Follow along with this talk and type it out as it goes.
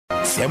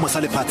seemo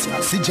sa lefatshe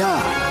se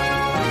jang.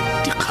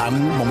 Dikgang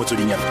mo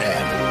Motsweding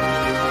FM.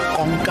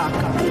 Konka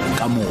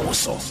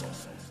bokamoso.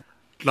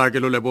 Tla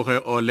ke lo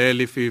leboge ole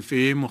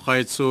lefifi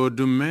mogaetso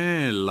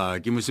dumela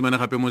ke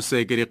Mosimanegape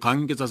Moseki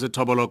dikgang ke tsa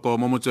Sethoboloko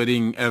mo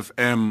Motsweding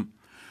FM.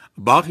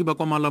 Baagi ba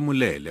kwa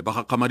Malamulele ba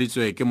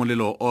gakgamaditswe ke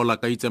molelo o la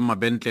ka itseng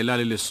mabentlele a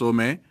le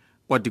 10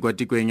 kwa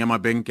tikwatikweng ya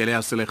mabenkele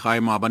ya selegae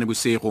maabane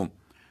bosigo.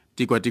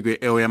 Tikwatikwe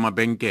eo ya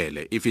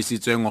mabenkele e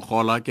fisitswe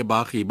ngogola ke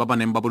baagi ba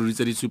baneng ba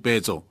boduditse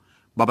ditshupetso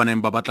ba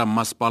baneng ba batla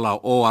mmasepala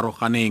o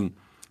aroganeng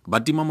ba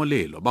tima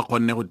molelo ba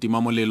kgonne go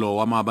tima molelo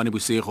wa maabane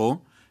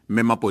bosigo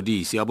mme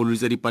mapodisi a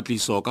boloditse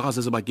dipatliso ka ga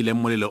se se bakileng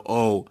molelo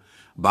o.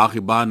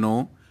 Baagi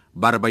bano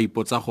ba re ba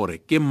ipotsa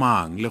gore ke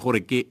mang le gore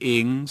ke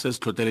eng se se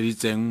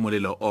tlhotlheleditseng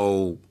molelo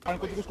o.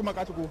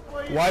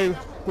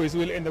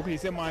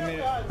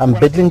 I'm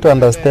battling to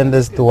understand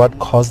as to what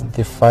caused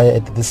the fire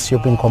at this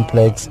shopping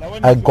complex.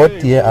 I got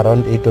here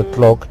around 8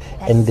 o'clock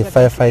and the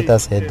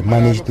firefighters had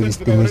managed to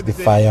extinguish the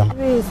fire.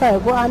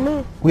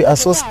 We are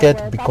so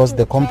scared because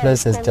the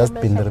complex has just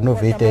been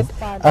renovated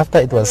after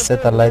it was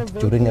set alight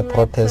during a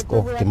protest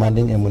of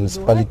demanding a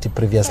municipality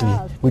previously.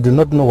 We do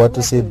not know what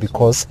to say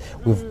because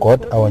we've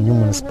got our new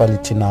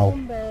municipality now.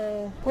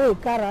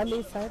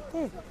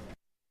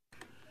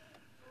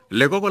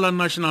 Lekoko la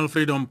National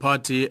Freedom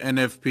Party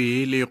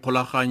NFP le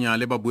ikgolaganya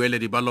le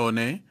babueledi ba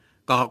lone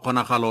ka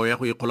kgonagalo ya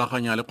go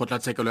ikgolaganya le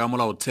kgotlatshekelo ya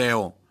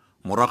molaotheo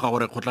morago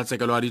gore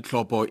kgotlatshekelo ya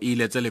ditlhopo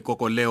iletse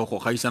lekoko leo go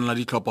gaisanela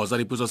ditlhopo tsa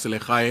dipuso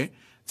selegae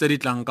tse di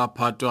tlang ka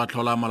Phatwe a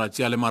tlhola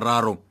malatsi a le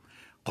mararo.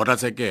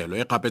 Kgotlatshekelo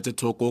e kgapetse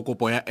thoko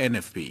kopo ya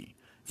NFP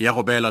ya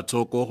go beela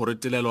thoko go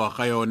retelelwa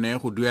ga yone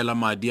go duela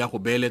madi a go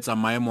beeletsa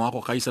maemo a go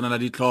gaisanela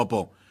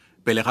ditlhopo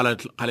pele ga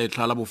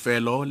letlha la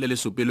bofelo le le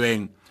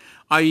supilweng.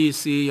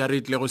 IEC ya re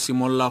tle go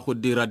simolola go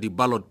dira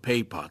di-ballot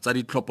paper tsa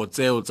ditlhopho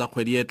tseo tsa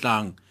kgwedi e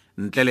tlang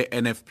ntle le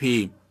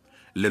NFP.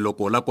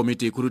 Leloko la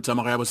komiti e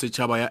khuduthamaga ya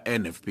bosetšhaba ya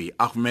NFP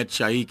Ahmed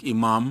Shaikh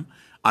Imam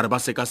a re ba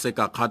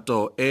sekaseka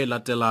kgato e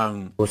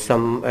latelang.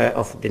 Some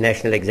of the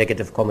National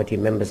Executive Committee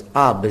members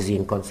are busy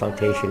in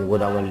consultation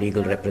with our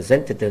legal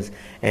representatives,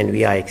 and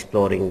we are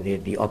exploring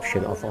the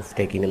option of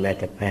taking the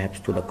matter perhaps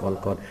to the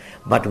Concord.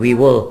 But we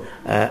will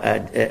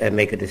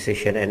make a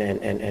decision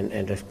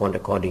and respond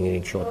accordingly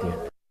in short time.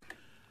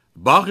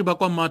 Baagi ba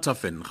kwa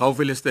Mathafen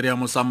gaufi le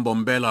stadium sa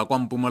Mbombela kwa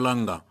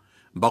Mpumalanga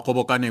ba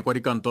kgobokane kwa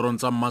dikantorong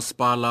tsa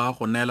mmasepala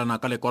go neelana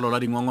ka lekwalo la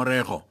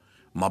dingongorego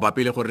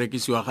mabapi le go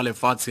rekisiwa ga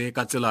lefatshe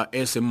ka tsela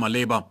e seng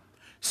maleba.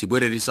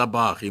 Sebueledi sa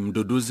baagi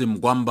Mduduzi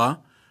Mgwamba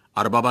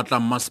a re ba batla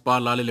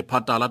mmasepala le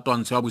lephata la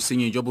twantsho ya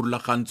bosenyi jo bo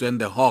rulagantsweng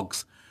the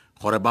Hawks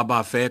gore ba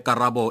ba fe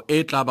karabo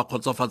e tla ba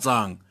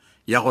kgotsofatsang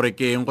ya gore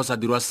ke eng go sa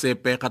dirwa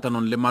sepe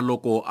kgatlhanong le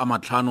maloko a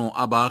 5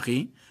 a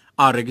baagi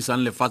a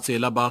rekisang lefatshe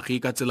la baagi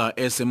ka tsela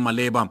e seng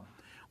maleba.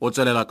 O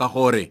tswelela ka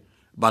gore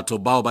batho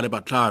bao ba le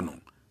 5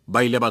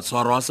 ba ile ba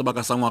tshwarwa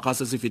sebaka sa ngwaga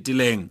se se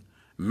fetileng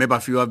mme ba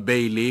fiwa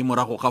beile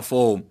morago ga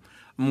foo.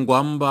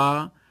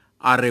 Mgwamba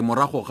a re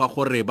morago ga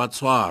gore ba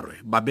tshwarwe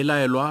ba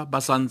belaelwa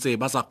ba santse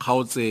ba sa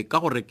kgaotse ka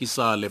go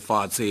rekisa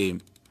lefatshe.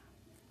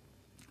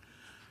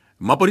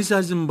 Mapodisa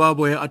a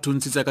Zimbabwe a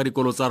thuntshitse ka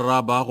dikolo tsa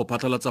raba go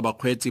phatlalatsa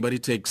bakgweetsi ba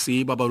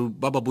di-taxi ba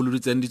ba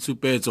boloditseng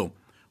ditshupetso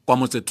kwa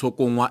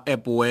motsethokong wa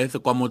Epworth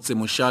kwa motse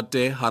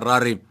Moshate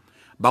Harare.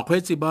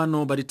 Bakgweetsi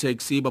bano ba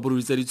di-taxi ba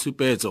boloditse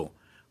ditshupetso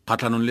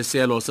kgatlhanong le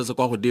seelo se se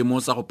kwa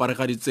godimo sa go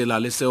parega ditsela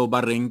le seo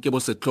ba reng ke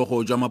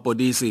bosetlhogo jwa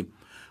mapodisi.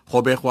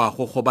 Go begwa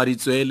go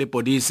gobaditswe le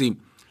podisi.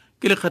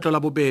 Ke lekgetlo la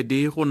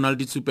bobedi go nna le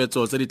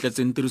ditshupetso tse di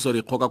tletseng tiriso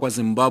dikgoka kwa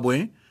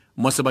Zimbabwe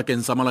mo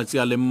sebakeng sa malatsi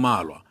a le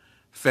mmalwa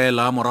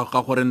fela morago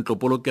ga gore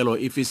ntlopolokelo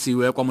e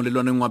fisiwe kwa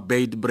molelwaneng wa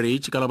Bait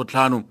Bridge ka la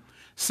botlhano.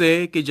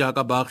 Se ke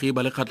jaaka baagi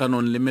ba le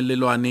kgatlhanong le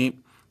melelwane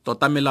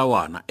tota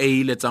melawana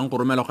e iletsang go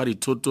romelwa ga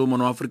dithoto mo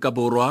Aforika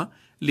Borwa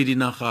le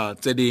dinaga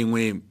tse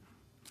dingwe.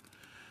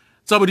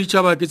 Tsa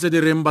boditšhaba ke tse di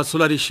reng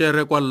batshola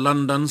dishere kwa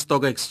London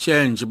Stock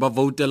Exchange ba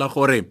voutela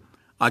gore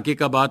a ke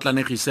ka ba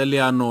tlanegise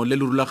leano le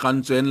le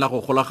rulagantsweng la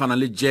go golagana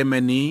le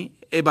Germany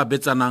e ba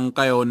betsanang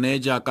ka yone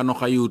jaaka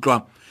noga e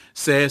utlwa.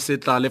 Se se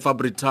tla le fa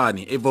Britain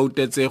e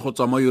voutetse go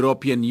tswa mo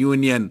European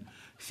Union.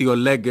 Theo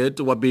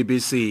Leggett wa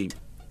BBC.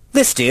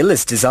 This deal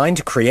is designed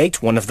to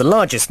create one of the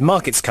largest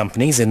markets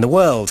companies in the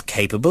world,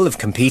 capable of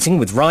competing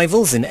with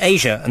rivals in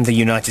Asia and the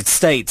United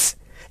States.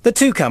 The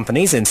two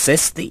companies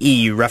insist the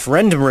EU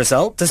referendum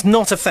result does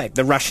not affect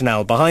the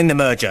rationale behind the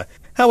merger.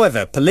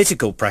 However,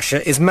 political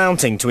pressure is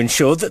mounting to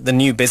ensure that the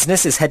new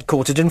business is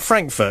headquartered in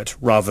Frankfurt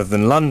rather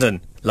than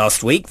London.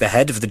 Last week, the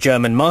head of the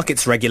German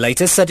markets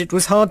regulator said it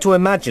was hard to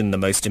imagine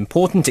the most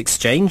important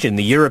exchange in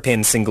the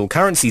European single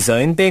currency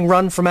zone being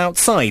run from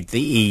outside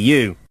the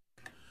EU.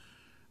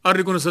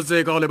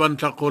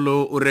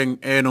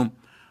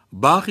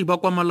 Baagi ba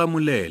kwa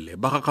Malamulele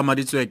ba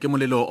gakgamaditswe ke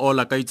molelo o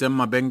la ka itseng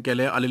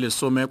mabenkele a le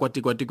 10 kwa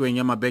tikwatikweng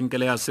ya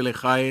mabenkele ya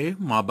selegae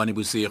maabane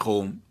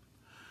bosigo.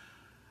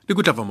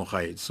 Dikutlafa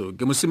mogaetso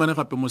ke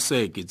Mosimanegape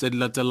Moseki tse di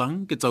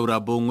latelang ke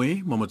tsaura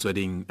bongwe mo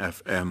Motsweding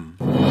FM.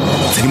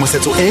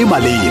 Tshedimosetso e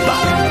maleba.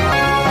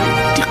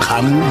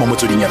 dikgang mo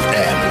motsweding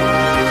FM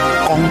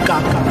konka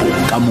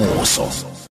bokamoso.